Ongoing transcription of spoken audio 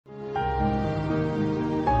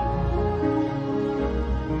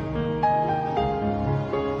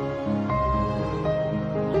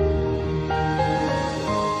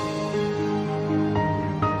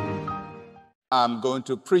I'm going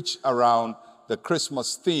to preach around the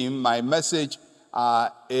Christmas theme. My message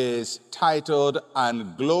is titled,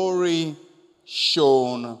 "And Glory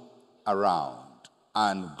Shone Around."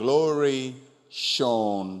 And glory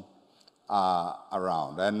shone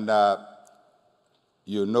around. And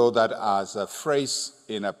you know that as a phrase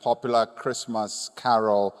in a popular Christmas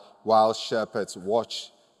carol, while shepherds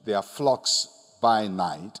watch their flocks by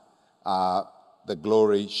night, the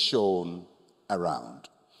glory shone around.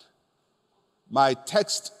 My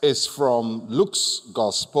text is from Luke's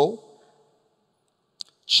Gospel,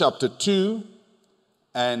 chapter 2,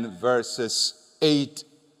 and verses 8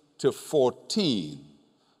 to 14.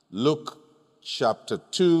 Luke chapter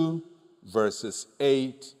 2, verses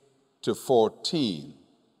 8 to 14.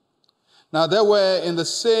 Now there were in the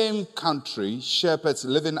same country shepherds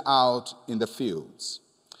living out in the fields,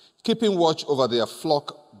 keeping watch over their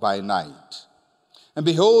flock by night. And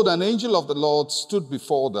behold, an angel of the Lord stood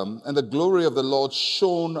before them, and the glory of the Lord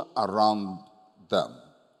shone around them.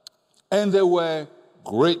 And they were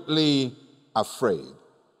greatly afraid.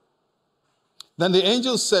 Then the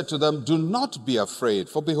angel said to them, "Do not be afraid,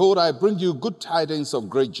 for behold, I bring you good tidings of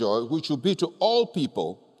great joy, which will be to all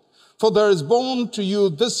people. For there is born to you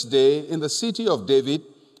this day in the city of David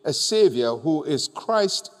a Savior, who is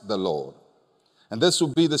Christ the Lord. And this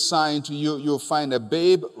will be the sign to you: you'll find a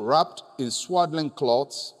babe wrapped in swaddling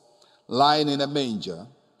cloths, lying in a manger."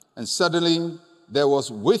 And suddenly there was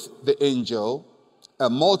with the angel a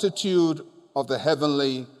multitude of the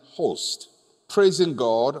heavenly host, praising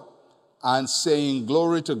God and saying,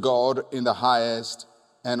 "Glory to God in the highest,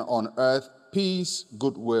 and on earth peace,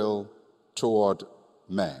 goodwill toward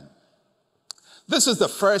men." This is the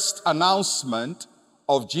first announcement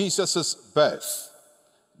of Jesus' birth.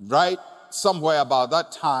 Right somewhere about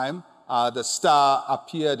that time, the star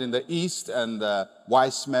appeared in the east, and the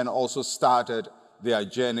wise men also started their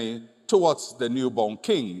journey towards the newborn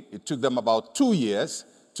king. It took them about 2 years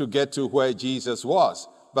to get to where Jesus was.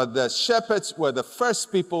 But the shepherds were the first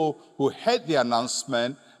people who heard the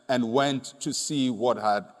announcement and went to see what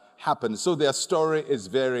had happened. So their story is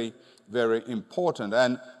very, very important.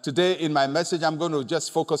 And today in my message, I'm going to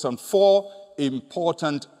just focus on 4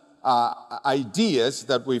 important ideas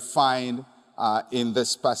that we find in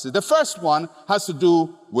this passage. The first one has to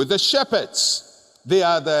do with the shepherds. They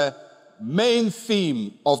are the main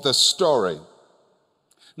theme of the story.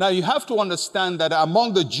 Now you have to understand that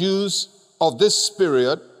among the Jews of this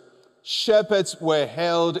period, shepherds were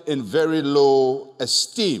held in very low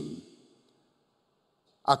esteem.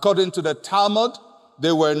 According to the Talmud,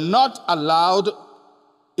 they were not allowed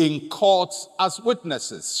in courts as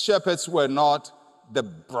witnesses. Shepherds were not the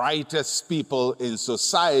brightest people in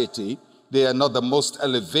society. They are not the most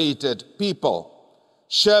elevated people.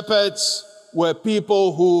 Shepherds were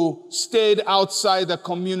people who stayed outside the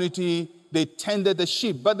community. They tended the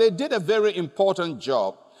sheep, but they did a very important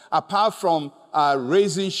job. Apart from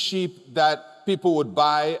raising sheep that people would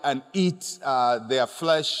buy and eat their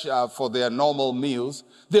flesh for their normal meals,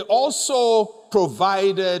 they also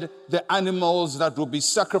provided the animals that would be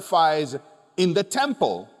sacrificed in the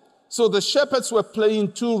temple. So the shepherds were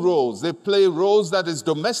playing 2 roles. They play roles that is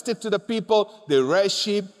domestic to the people. They rear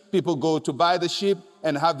sheep. People go to buy the sheep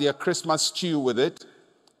and have their Christmas stew with it,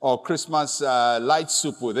 or Christmas light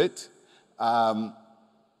soup with it.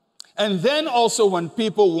 And then also when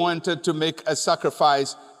people wanted to make a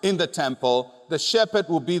sacrifice in the temple, the shepherd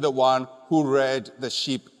would be the one who reared the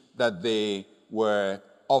sheep that they were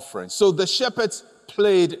offering. So the shepherds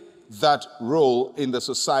played that role in the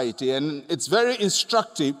society. And it's very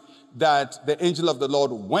instructive that the angel of the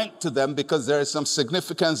Lord went to them, because there is some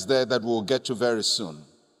significance there that we'll get to very soon.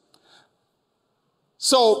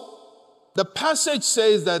 So the passage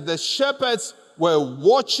says that the shepherds were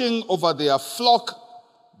watching over their flock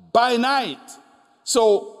by night.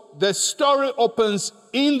 So the story opens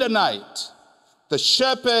in the night. The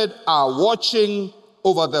shepherds are watching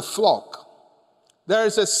over the flock. There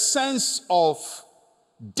is a sense of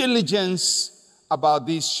diligence about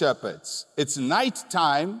these shepherds. It's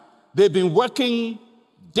nighttime. They've been working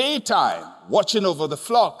daytime, watching over the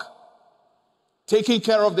flock, taking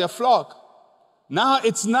care of their flock. Now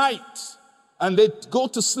it's night, and they go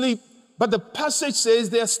to sleep. But the passage says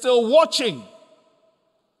they're still watching.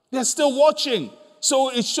 They're still watching. So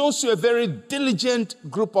it shows you a very diligent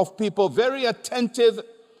group of people, very attentive,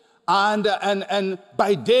 and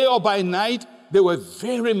by day or by night, they were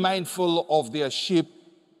very mindful of their sheep,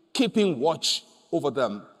 keeping watch over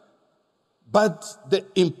them. But the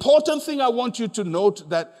important thing I want you to note,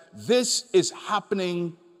 that this is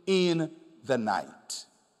happening in the night.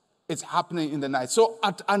 It's happening in the night. So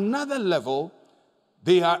at another level,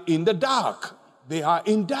 they are in the dark. They are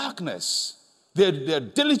in darkness. They're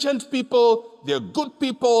diligent people, they're good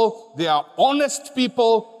people, they are honest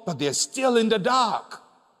people, but they're still in the dark.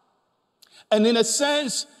 And in a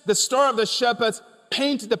sense, the story of the shepherds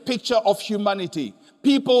paint the picture of humanity.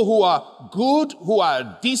 People who are good, who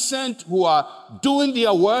are decent, who are doing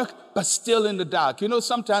their work, but still in the dark. You know,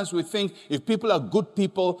 sometimes we think if people are good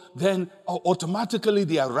people, then automatically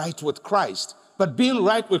they are right with Christ. But being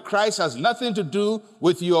right with Christ has nothing to do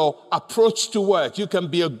with your approach to work. You can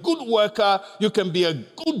be a good worker, you can be a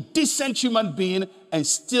good, decent human being, and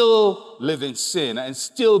still live in sin, and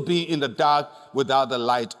still be in the dark without the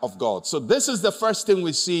light of God. So this is the first thing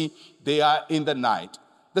we see. They are in the night.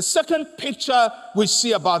 The second picture we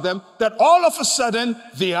see about them, that all of a sudden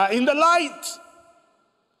they are in the light.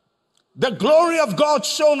 The glory of God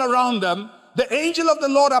shone around them. The angel of the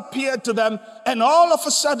Lord appeared to them, and all of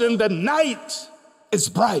a sudden the night is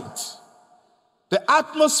bright. The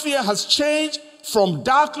atmosphere has changed from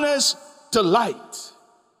darkness to light.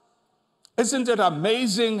 Isn't it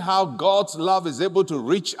amazing how God's love is able to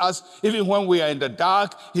reach us even when we are in the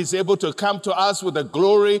dark? He's able to come to us with the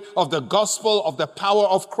glory of the gospel, of the power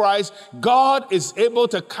of Christ. God is able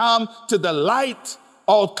to come to the light,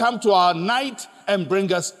 or come to our night and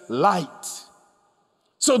bring us light.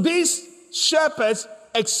 So these shepherds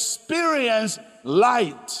experience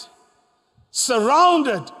light,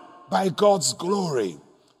 surrounded by God's glory.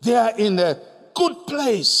 They are in a good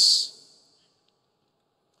place.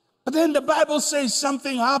 But then the Bible says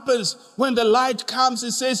something happens when the light comes.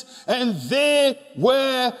 It says, and they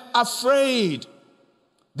were afraid.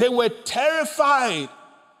 They were terrified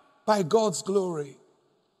by God's glory.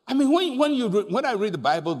 I mean, when I read the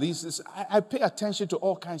Bible, I pay attention to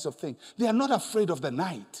all kinds of things. They are not afraid of the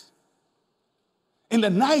night. In the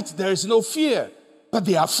night, there is no fear, but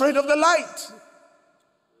they are afraid of the light.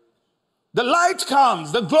 The light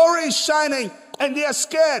comes, the glory is shining, and they are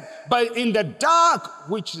scared. But in the dark,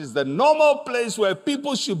 which is the normal place where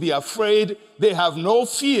people should be afraid, they have no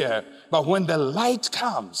fear. But when the light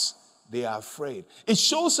comes, they are afraid. It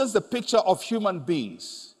shows us the picture of human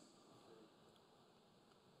beings.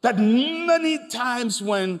 That many times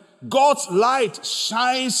when God's light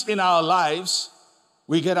shines in our lives,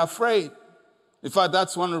 we get afraid. In fact,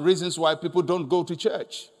 that's one of the reasons why people don't go to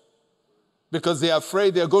church. Because they are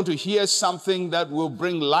afraid they're going to hear something that will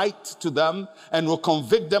bring light to them and will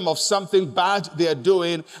convict them of something bad they are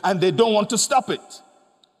doing, and they don't want to stop it.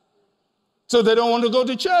 So they don't want to go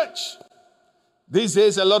to church. These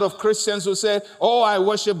days, a lot of Christians will say, oh, I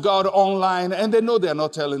worship God online, and they know they're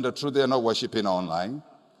not telling the truth. They're not worshiping online.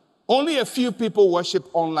 Only a few people worship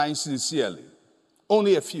online sincerely.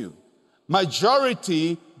 Only a few.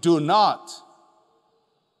 Majority do not.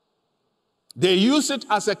 They use it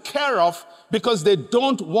as a care-off because they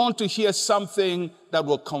don't want to hear something that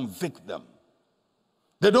will convict them.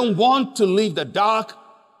 They don't want to leave the dark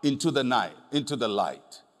into the night, into the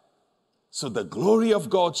light. So the glory of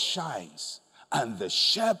God shines, and the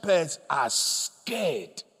shepherds are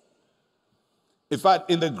scared. In fact,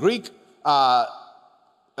 in the Greek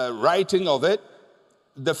writing of it,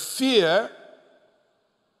 the fear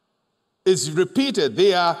is repeated.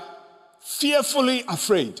 They are fearfully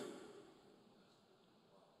afraid.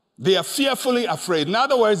 They are fearfully afraid. In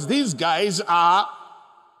other words, these guys are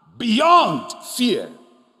beyond fear.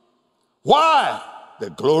 Why?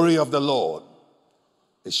 The glory of the Lord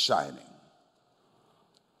is shining.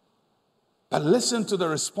 But listen to the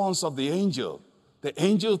response of the angel. The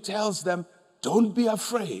angel tells them, don't be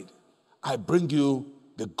afraid. I bring you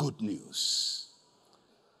the good news.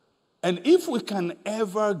 And if we can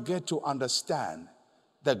ever get to understand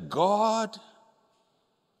that God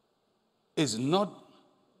is not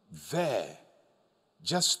there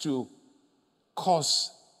just to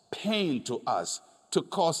cause pain to us, to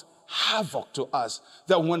cause havoc to us,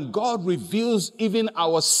 that when God reveals even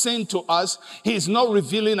our sin to us, He is not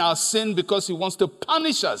revealing our sin because He wants to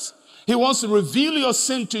punish us. He wants to reveal your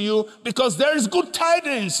sin to you because there is good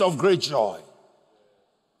tidings of great joy.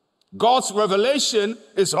 God's revelation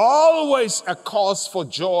is always a cause for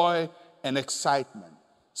joy and excitement.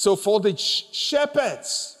 So for the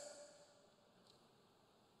shepherds,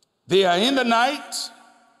 they are in the night,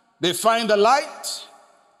 they find the light,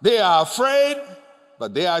 they are afraid,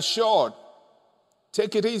 but they are assured.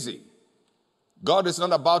 Take it easy. God is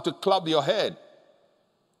not about to club your head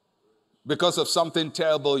because of something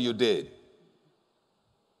terrible you did.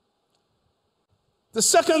 The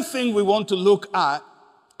second thing we want to look at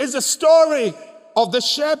is the story of the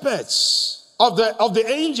shepherds, of the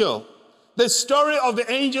angel. The story of the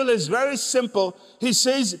angel is very simple. He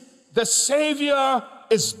says, the Savior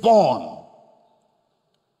is born.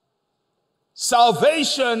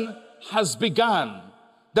 Salvation has begun.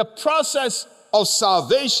 The process of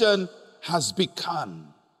salvation has begun.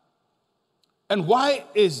 And why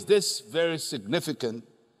is this very significant?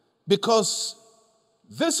 Because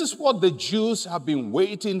this is what the Jews have been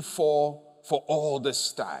waiting for all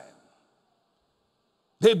this time.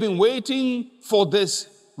 They've been waiting for this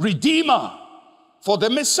Redeemer, for the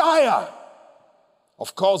Messiah.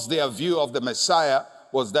 Of course, their view of the Messiah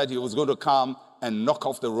was that he was going to come and knock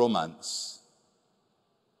off the Romans.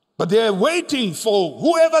 But they're waiting for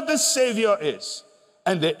whoever the Savior is.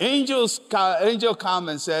 And the angel comes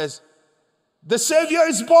and says, the Savior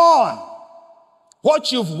is born.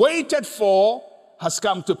 What you've waited for has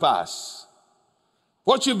come to pass.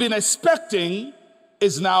 What you've been expecting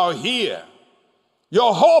is now here.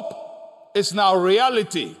 Your hope is now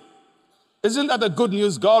reality. Isn't that the good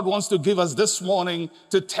news God wants to give us this morning,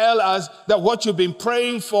 to tell us that what you've been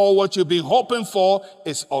praying for, what you've been hoping for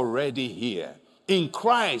is already here. In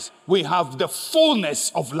Christ, we have the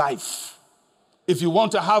fullness of life. If you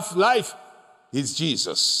want to have life, He's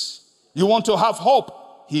Jesus. You want to have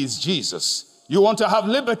hope, He is Jesus. You want to have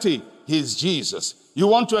liberty, He is Jesus. You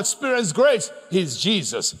want to experience grace, He is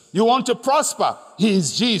Jesus. You want to prosper, He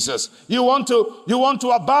is Jesus. You want to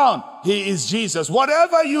abound, He is Jesus.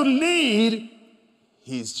 Whatever you need,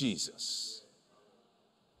 He is Jesus.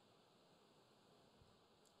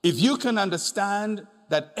 If you can understand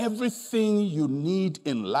that everything you need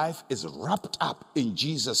in life is wrapped up in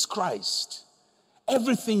Jesus Christ,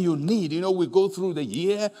 everything you need. You know, we go through the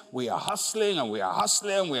year, we are hustling and we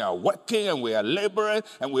are working and we are laboring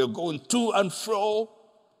and we are going to and fro,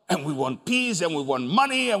 and we want peace and we want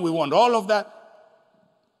money and we want all of that.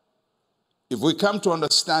 If we come to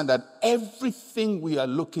understand that everything we are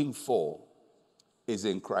looking for is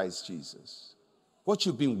in Christ Jesus, what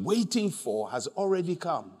you've been waiting for has already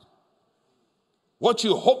come. What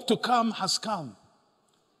you hope to come has come.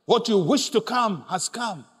 What you wish to come has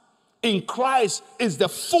come. In Christ is the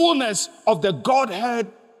fullness of the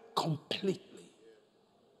Godhead completely,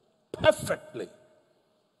 perfectly.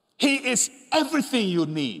 He is everything you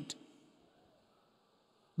need.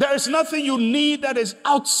 There is nothing you need that is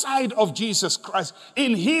outside of Jesus Christ.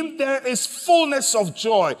 In Him there is fullness of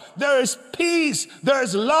joy. There is peace. There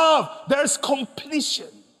is love. There is completion.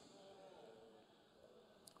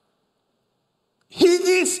 He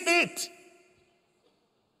is it.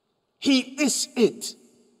 He is it.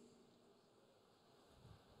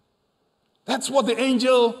 That's what the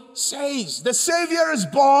angel says. The Savior is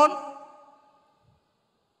born.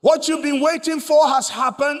 What you've been waiting for has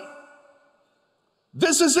happened.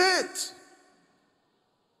 This is it.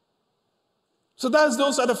 So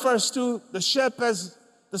those are the first two, the shepherds,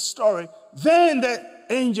 the story. Then the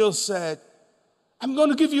angel said, I'm going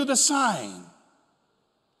to give you the sign.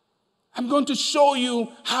 I'm going to show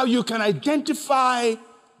you how you can identify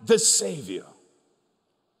the Savior.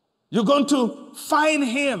 You're going to find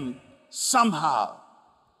Him somehow.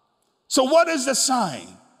 So what is the sign?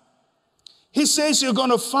 He says you're going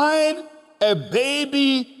to find a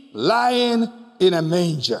baby lying in a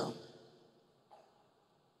manger.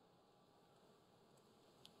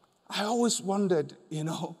 I always wondered,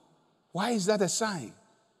 why is that a sign?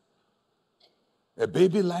 A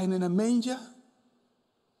baby lying in a manger?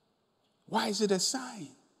 Why is it a sign?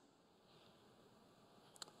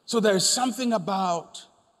 So there's something about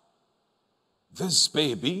this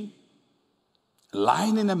baby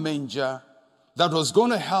lying in a manger that was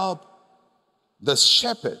going to help the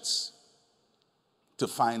shepherds to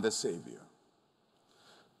find the Savior.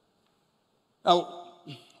 Now,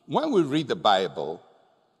 when we read the Bible,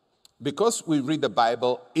 because we read the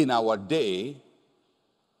Bible in our day,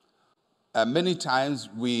 many times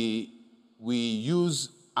we use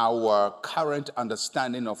our current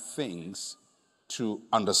understanding of things to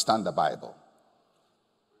understand the Bible.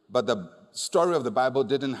 But the story of the Bible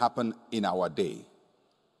didn't happen in our day.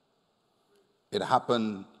 It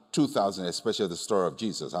happened 2,000, especially the story of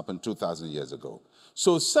Jesus, happened 2,000 years ago.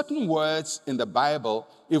 So certain words in the Bible,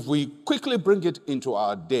 if we quickly bring it into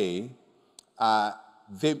our day,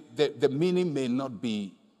 the meaning may not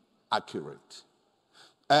be accurate.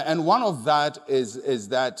 And one of that is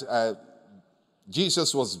that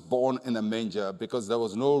Jesus was born in a manger because there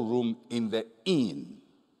was no room in the inn.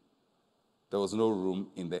 There was no room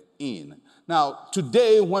in the inn. Now,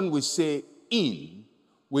 today when we say inn,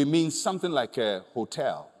 we mean something like a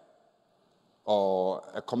hotel or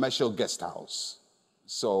a commercial guest house.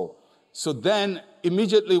 So then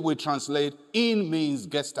immediately we translate inn means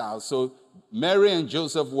guest house. So Mary and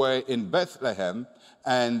Joseph were in Bethlehem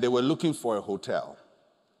and they were looking for a hotel.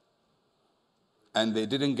 And they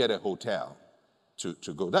didn't get a hotel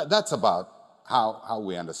to go. That's about how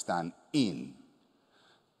we understand inn.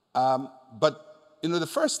 But the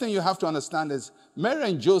first thing you have to understand is Mary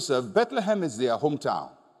and Joseph, Bethlehem is their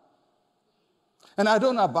hometown. And I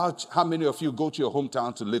don't know about how many of you go to your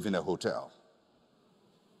hometown to live in a hotel.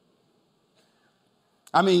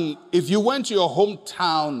 I mean, if you went to your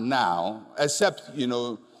hometown now, except,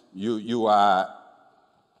 you are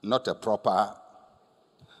not a proper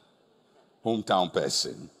hometown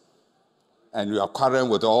person, and you are quarreling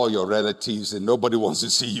with all your relatives, and nobody wants to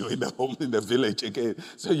see you in the village again.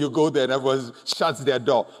 So you go there and everyone shuts their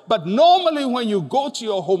door. But normally when you go to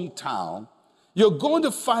your hometown, you're going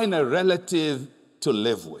to find a relative to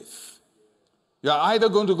live with. You're either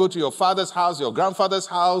going to go to your father's house, your grandfather's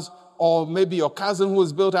house, or maybe your cousin who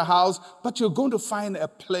has built a house, but you're going to find a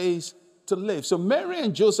place to live. So Mary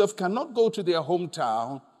and Joseph cannot go to their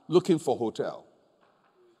hometown looking for hotel.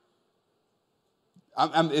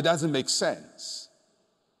 It doesn't make sense.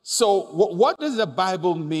 So what does the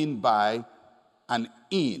Bible mean by an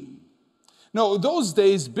inn? No, those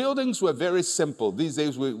days, buildings were very simple. These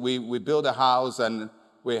days, we build a house and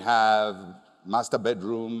we have master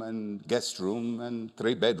bedroom and guest room and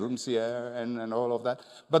 3 bedrooms here and all of that.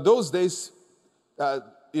 But those days,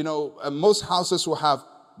 most houses will have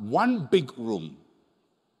one big room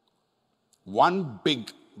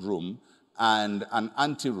and an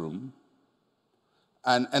anteroom.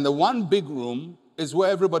 And the one big room is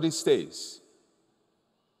where everybody stays.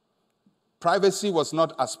 Privacy was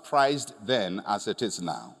not as prized then as it is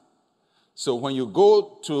now. So when you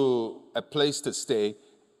go to a place to stay,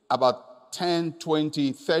 about 10,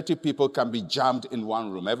 20, 30 people can be jammed in one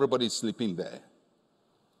room. Everybody's sleeping there.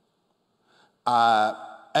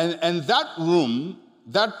 And that room,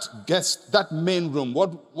 that main room,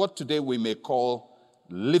 what today we may call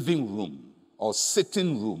living room or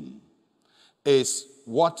sitting room, is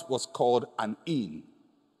what was called an inn.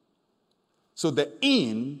 So the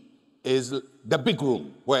inn is the big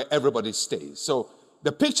room where everybody stays. So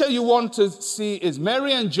the picture you want to see is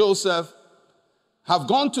Mary and Joseph have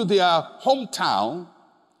gone to their hometown,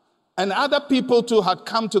 and other people too had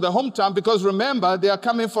come to the hometown because remember, they are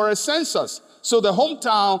coming for a census. So the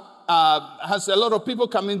hometown has a lot of people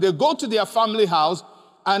coming. They go to their family house,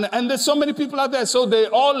 and there's so many people out there. So they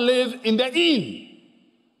all live in the inn.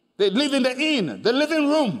 They live in the inn, the living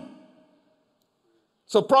room.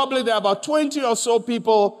 So probably there are about 20 or so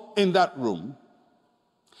people in that room.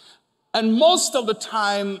 And most of the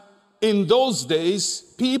time in those days,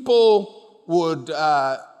 people would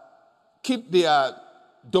keep their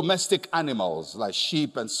domestic animals like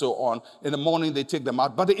sheep and so on. In the morning, they take them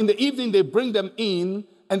out. But in the evening, they bring them in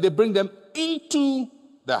and they bring them into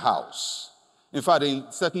the house. In fact, in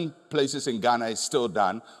certain places in Ghana, it's still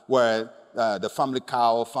done where the family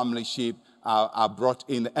cow, family sheep are brought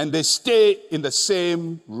in and they stay in the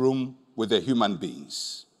same room with the human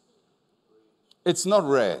beings. It's not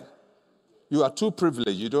rare. You are too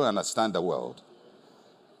privileged. You don't understand the world.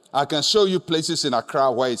 I can show you places in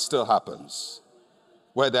Accra where it still happens,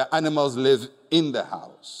 where the animals live in the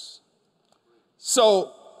house.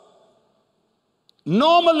 So,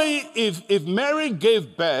 normally, if Mary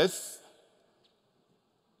gave birth,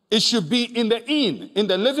 it should be in the inn, in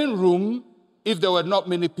the living room, if there were not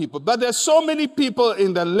many people. But there's so many people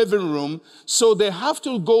in the living room, so they have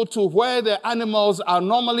to go to where the animals are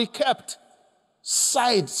normally kept,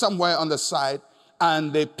 somewhere on the side,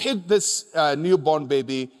 and they pick this newborn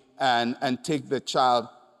baby and take the child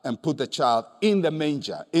and put the child in the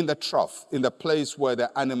manger, in the trough, in the place where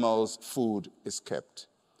the animal's food is kept.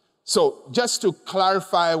 So just to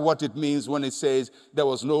clarify what it means when it says there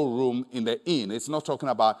was no room in the inn, it's not talking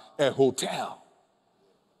about a hotel.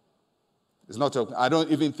 It's not talking, I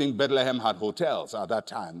don't even think Bethlehem had hotels at that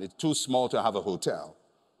time. It's too small to have a hotel.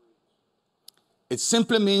 It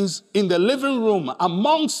simply means in the living room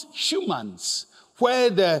amongst humans,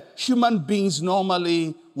 where the human beings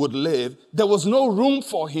normally would live, there was no room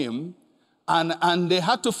for him, and they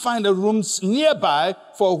had to find a room nearby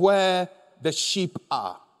for where the sheep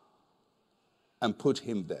are and put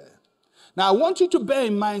him there. Now, I want you to bear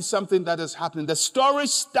in mind something that has happened. The story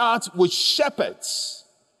starts with shepherds.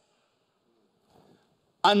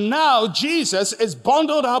 And now Jesus is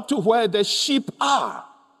bundled up to where the sheep are.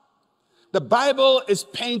 The Bible is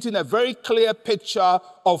painting a very clear picture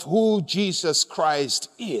of who Jesus Christ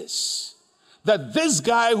is. That this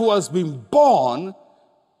guy who has been born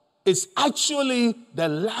is actually the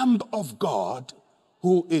Lamb of God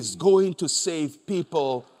who is going to save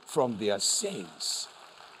people from their sins.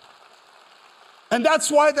 And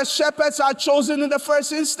that's why the shepherds are chosen in the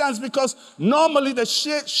first instance, because normally the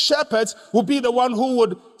shepherds would be the one who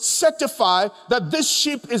would certify that this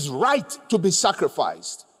sheep is right to be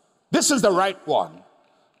sacrificed. This is the right one.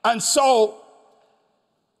 And so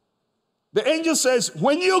The angel says,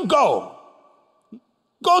 when you go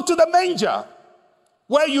to the manger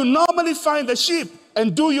where you normally find the sheep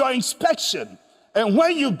and do your inspection. And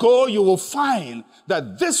when you go, you will find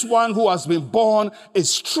that this one who has been born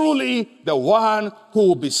is truly the one who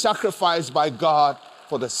will be sacrificed by God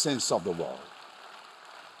for the sins of the world.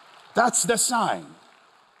 That's the sign.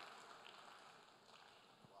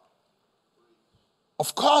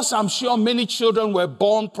 Of course, I'm sure many children were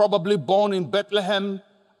born, probably born in Bethlehem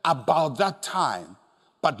about that time,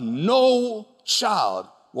 but no child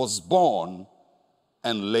was born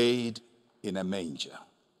and laid in a manger.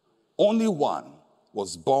 Only one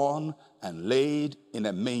was born and laid in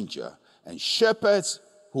a manger. And shepherds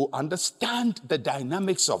who understand the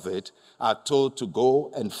dynamics of it are told to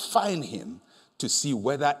go and find him to see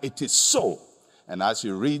whether it is so. And as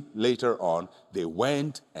you read later on, they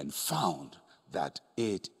went and found that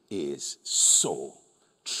it is so.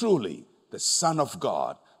 Truly, the Son of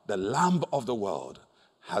God, the Lamb of the world,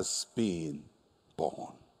 has been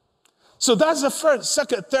born. So that's the first,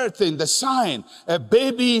 second, third thing, the sign, a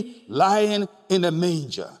baby lying in a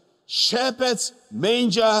manger. Shepherds,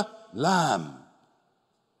 manger, lamb.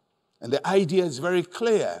 And the idea is very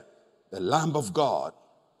clear. The Lamb of God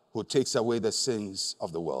who takes away the sins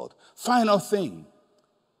of the world. Final thing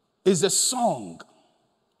is the song.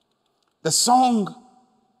 The song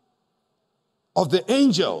of the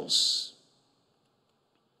angels.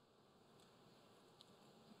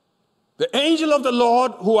 The angel of the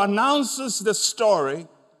Lord who announces the story,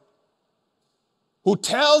 who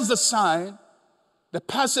tells the sign, the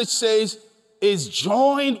passage says, is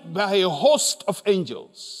joined by a host of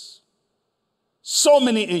angels. So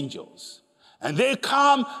many angels. And they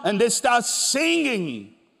come and they start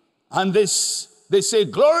singing. And they say,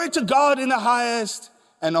 glory to God in the highest,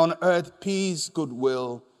 and on earth peace,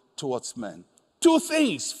 goodwill towards men. Two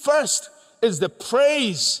things. First is the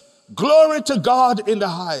praise, glory to God in the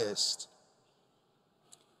highest.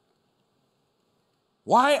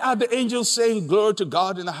 Why are the angels saying glory to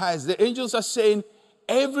God in the highest? The angels are saying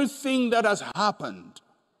everything that has happened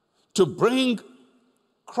to bring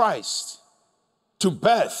Christ to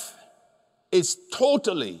birth is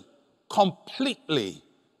totally, completely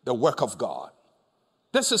the work of God.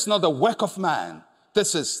 This is not the work of man.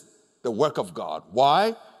 This is the work of God.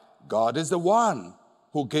 Why? God is the one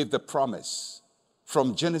who gave the promise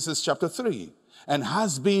from Genesis chapter 3. And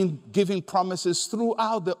has been giving promises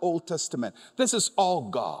throughout the Old Testament. This is all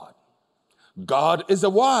God. God is the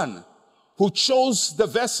one who chose the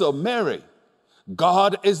vessel, Mary.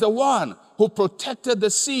 God is the one who protected the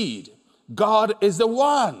seed. God is the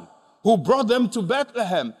one who brought them to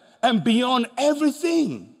Bethlehem. And beyond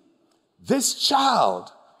everything, this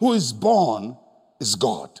child who is born is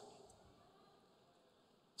God.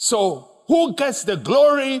 So, who gets the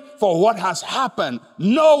glory for what has happened?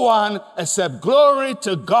 No one except glory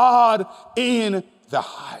to God in the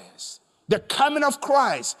highest. The coming of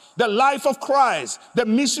Christ, the life of Christ, the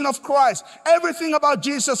mission of Christ, everything about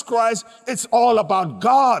Jesus Christ, it's all about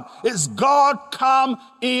God. It's God come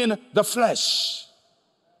in the flesh.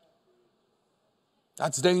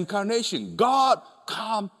 That's the incarnation. God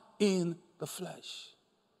come in the flesh.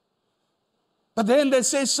 But then they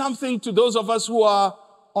say something to those of us who are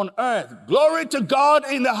on earth. Glory to God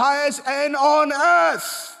in the highest and on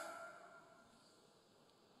earth.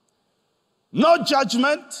 No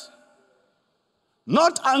judgment,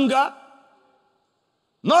 not anger,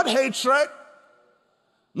 not hatred,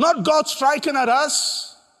 not God striking at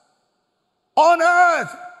us. On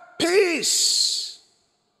earth, peace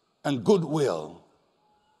and goodwill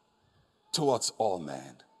towards all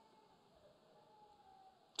men,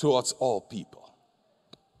 towards all people.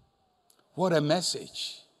 What a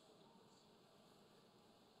message.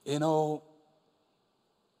 You know,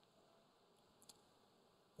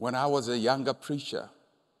 when I was a younger preacher,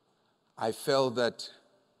 I felt that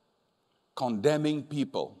condemning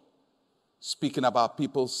people, speaking about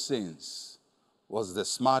people's sins, was the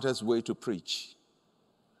smartest way to preach.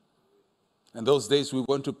 In those days, we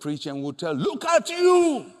went to preach and would tell, look at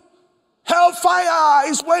you! Hellfire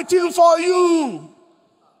is waiting for you!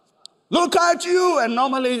 Look at you! And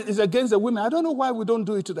normally it's against the women. I don't know why we don't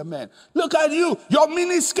do it to the men. Look at you! Your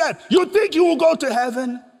mini skirt! You think you will go to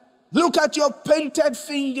heaven? Look at your painted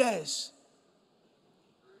fingers.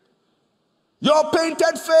 Your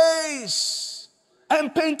painted face.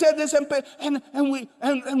 And painted this and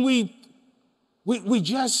we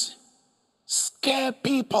just scare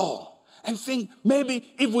people and think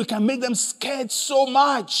maybe if we can make them scared so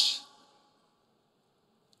much,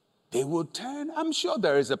 they will turn. I'm sure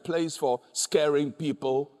there is a place for scaring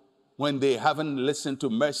people when they haven't listened to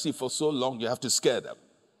mercy for so long, you have to scare them.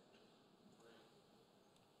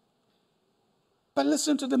 But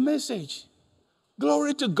listen to the message.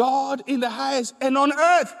 Glory to God in the highest, and on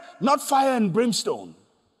earth, not fire and brimstone.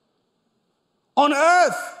 On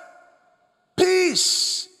earth,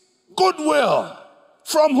 peace, goodwill.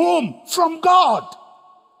 From whom? From God.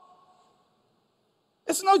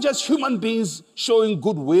 It's not just human beings showing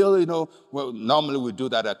goodwill, Well, normally we do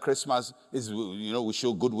that at Christmas, we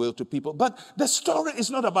show goodwill to people. But the story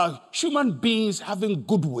is not about human beings having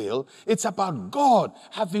goodwill. It's about God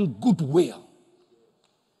having goodwill.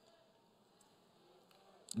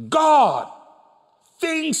 God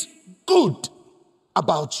thinks good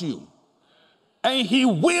about you. And he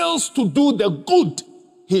wills to do the good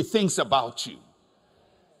he thinks about you.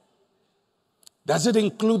 Does it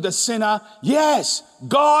include the sinner? Yes.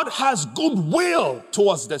 God has goodwill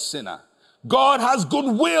towards the sinner. God has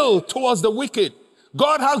goodwill towards the wicked.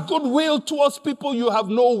 God has goodwill towards people you have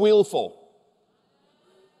no will for.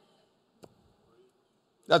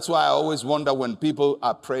 That's why I always wonder when people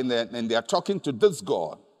are praying and they are talking to this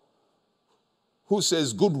God who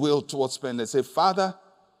says goodwill towards men. They say, Father,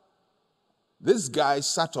 this guy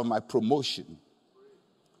sat on my promotion.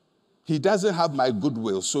 He doesn't have my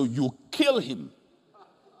goodwill, so you kill him.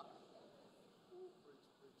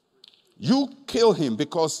 You kill him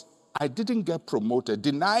because I didn't get promoted.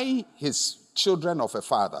 Deny his children of a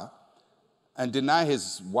father and deny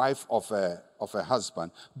his wife of a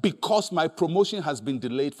husband because my promotion has been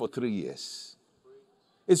delayed for 3 years.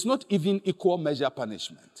 It's not even equal measure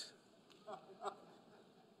punishment.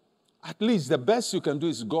 At least the best you can do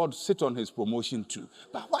is God sit on his promotion too.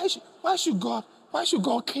 But why should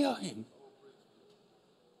God kill him?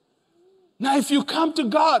 Now, if you come to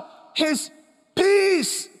God, his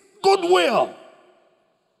peace, goodwill.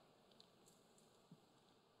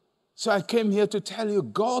 So I came here to tell you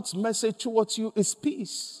God's message towards you is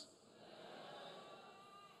peace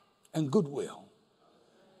and goodwill.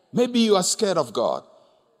 Maybe you are scared of God.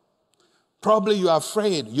 Probably you are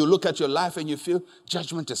afraid. You look at your life and you feel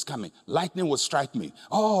judgment is coming. Lightning will strike me.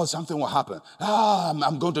 Oh, something will happen.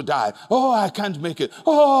 I'm going to die. Oh, I can't make it.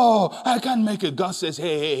 Oh, I can't make it. God says,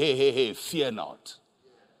 hey, fear not.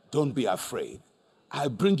 Don't be afraid. I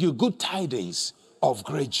bring you good tidings of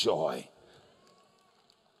great joy.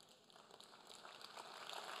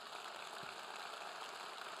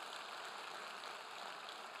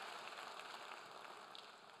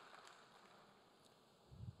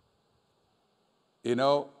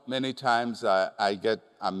 Many times I get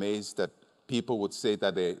amazed that people would say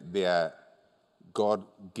that God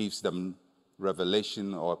gives them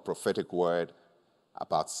revelation or a prophetic word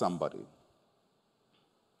about somebody.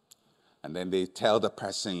 And then they tell the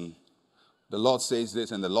person, the Lord says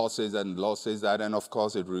this, and the Lord says that, and the Lord says that, and of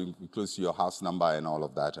course it includes your house number and all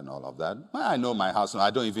of that. Well, I know my house number.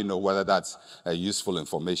 I don't even know whether that's useful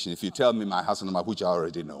information. If you tell me my house number, which I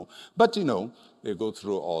already know. But, they go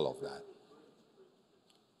through all of that.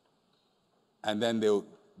 And then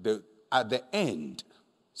they at the end,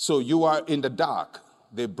 so you are in the dark,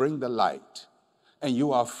 they bring the light, and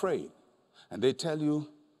you are afraid. And they tell you,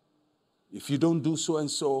 if you don't do so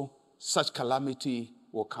and so, such calamity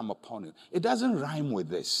will come upon you. It doesn't rhyme with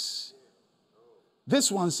this.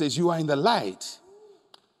 This one says you are in the light,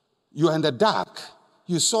 you are in the dark,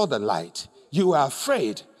 you saw the light, you are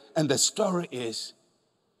afraid, and the story is,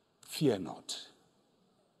 fear not.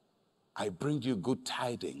 I bring you good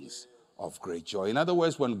tidings of great joy. In other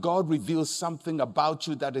words, when God reveals something about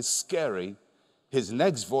you that is scary, his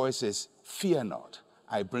next voice is, fear not.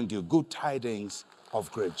 I bring you good tidings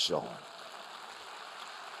of great joy.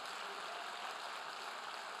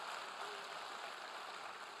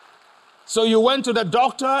 So you went to the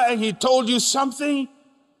doctor and he told you something.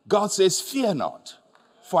 God says, fear not,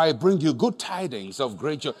 for I bring you good tidings of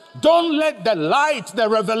great joy. Don't let the light, the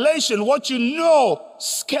revelation, what you know,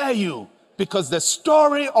 scare you. Because the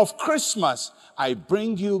story of Christmas, I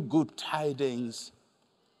bring you good tidings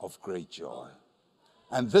of great joy.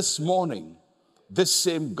 And this morning, this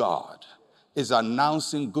same God is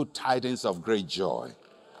announcing good tidings of great joy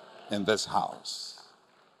in this house.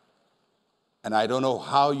 And I don't know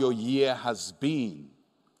how your year has been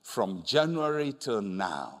from January till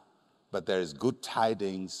now, but there is good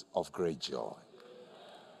tidings of great joy.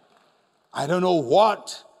 I don't know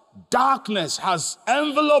what darkness has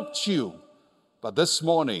enveloped you, but this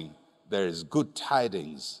morning, there is good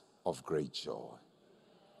tidings of great joy.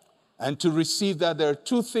 And to receive that, there are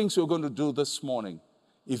two things we're going to do this morning.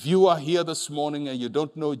 If you are here this morning and you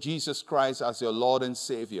don't know Jesus Christ as your Lord and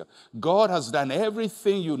Savior, God has done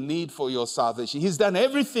everything you need for your salvation. He's done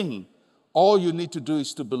everything. All you need to do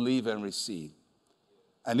is to believe and receive.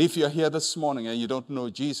 And if you're here this morning and you don't know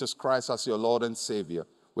Jesus Christ as your Lord and Savior,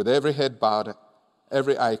 with every head bowed,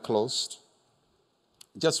 every eye closed,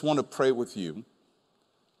 just want to pray with you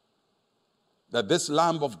that this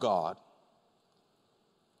Lamb of God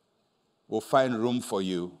will find room for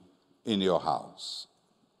you in your house,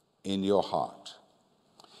 in your heart.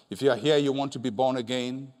 If you are here, you want to be born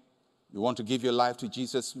again, you want to give your life to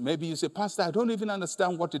Jesus, maybe you say, Pastor, I don't even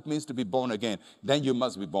understand what it means to be born again. Then you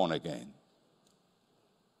must be born again.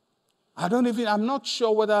 I'm not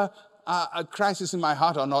sure whether Christ is in my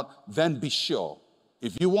heart or not. Then be sure.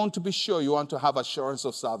 If you want to be sure, you want to have assurance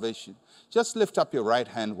of salvation, just lift up your right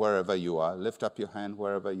hand wherever you are. Lift up your hand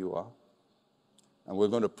wherever you are. And we're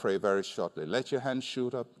going to pray very shortly. Let your hand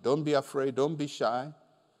shoot up. Don't be afraid. Don't be shy.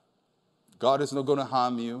 God is not going to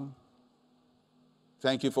harm you.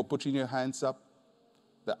 Thank you for putting your hands up.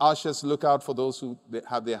 The ushers, look out for those who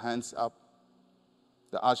have their hands up.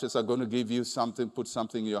 The ushers are going to give you something. Put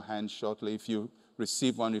something in your hand shortly. If you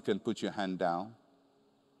receive one, you can put your hand down.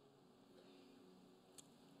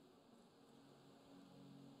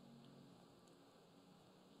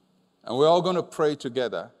 And we're all going to pray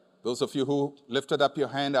together. Those of you who lifted up your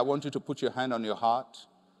hand, I want you to put your hand on your heart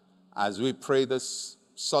as we pray this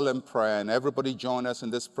solemn prayer. And everybody join us in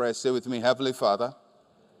this prayer. Say with me, Heavenly Father,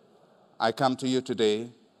 I come to you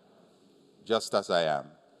today just as I am.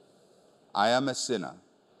 I am a sinner.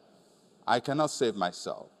 I cannot save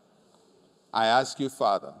myself. I ask you,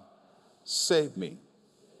 Father, save me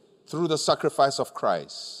through the sacrifice of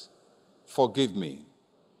Christ. Forgive me.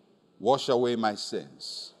 Wash away my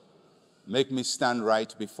sins. Make me stand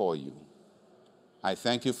right before you. I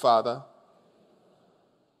thank you, Father,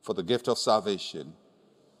 for the gift of salvation.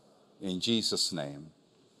 In Jesus' name,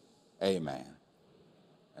 amen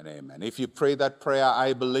and amen. If you pray that prayer,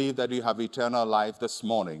 I believe that you have eternal life this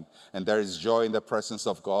morning, and there is joy in the presence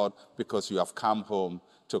of God because you have come home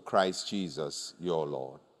to Christ Jesus, your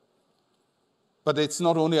Lord. But it's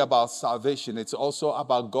not only about salvation, it's also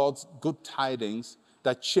about God's good tidings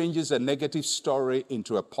that changes a negative story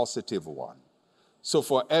into a positive one. So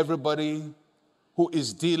for everybody who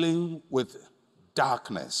is dealing with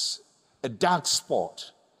darkness, a dark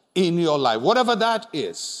spot in your life, whatever that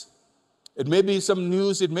is, it may be some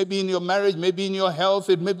news, it may be in your marriage, maybe in your health,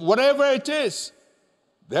 it may be whatever it is,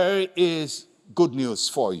 there is good news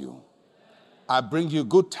for you. I bring you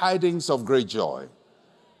good tidings of great joy.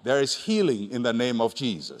 There is healing in the name of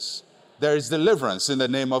Jesus. There is deliverance in the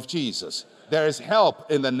name of Jesus. There is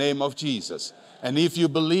help in the name of Jesus. And if you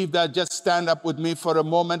believe that, just stand up with me for a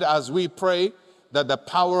moment as we pray that the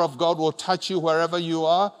power of God will touch you wherever you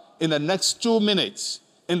are in the next 2 minutes.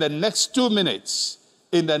 In the next 2 minutes.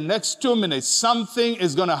 In the next 2 minutes, something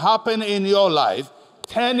is going to happen in your life.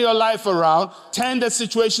 Turn your life around. Turn the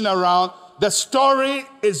situation around. The story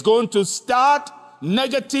is going to start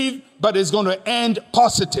negative, but it's going to end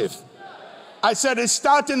positive. I said it's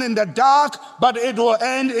starting in the dark, but it will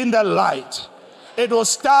end in the light. It will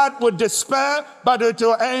start with despair, but it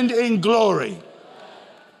will end in glory.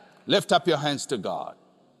 Lift up your hands to God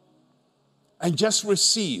and just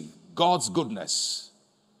receive God's goodness.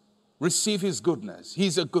 Receive his goodness.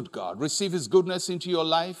 He's a good God. Receive his goodness into your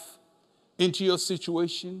life, into your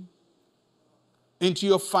situation, into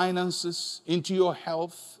your finances, into your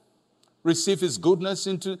health. Receive his goodness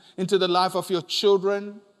into the life of your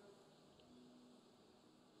children.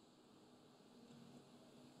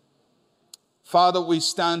 Father, we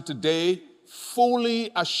stand today fully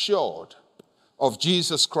assured of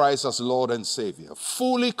Jesus Christ as Lord and Savior,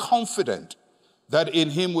 fully confident that in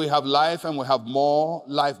him we have life and we have more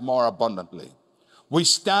life more abundantly. We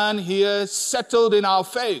stand here settled in our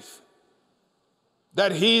faith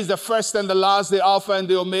that he is the first and the last, the Alpha and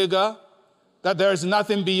the Omega, that there is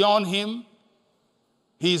nothing beyond him.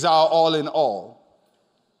 He's our all in all.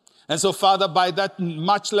 And so, Father, by that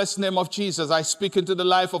matchless name of Jesus, I speak into the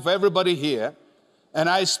life of everybody here. And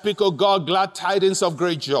I speak, oh God, glad tidings of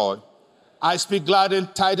great joy. I speak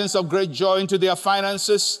glad tidings of great joy into their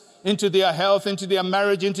finances, into their health, into their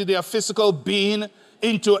marriage, into their physical being,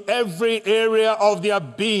 into every area of their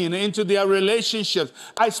being, into their relationships.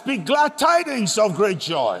 I speak glad tidings of great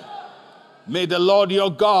joy. May the Lord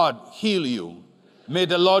your God heal you. May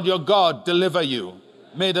the Lord your God deliver you.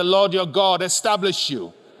 May the Lord your God establish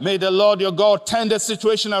you. May the Lord your God turn the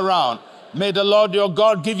situation around. May the Lord your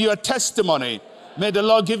God give you a testimony. May the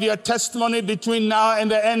Lord give you a testimony between now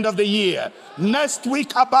and the end of the year. Next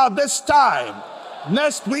week about this time.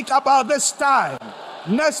 Next week about this time.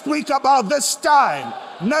 Next week about this time.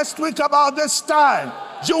 Next week about this time.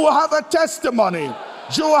 You will have a testimony.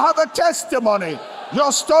 You will have a testimony.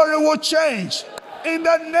 Your story will change in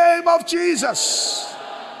the name of Jesus.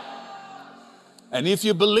 And if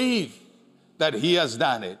you believe that he has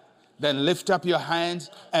done it, then lift up your hands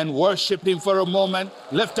and worship him for a moment.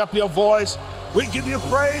 Lift up your voice. We give you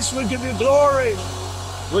praise, we give you glory,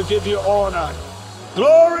 we give you honor.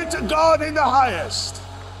 Glory to God in the highest,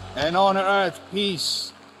 and on earth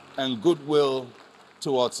peace and goodwill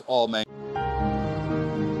towards all men.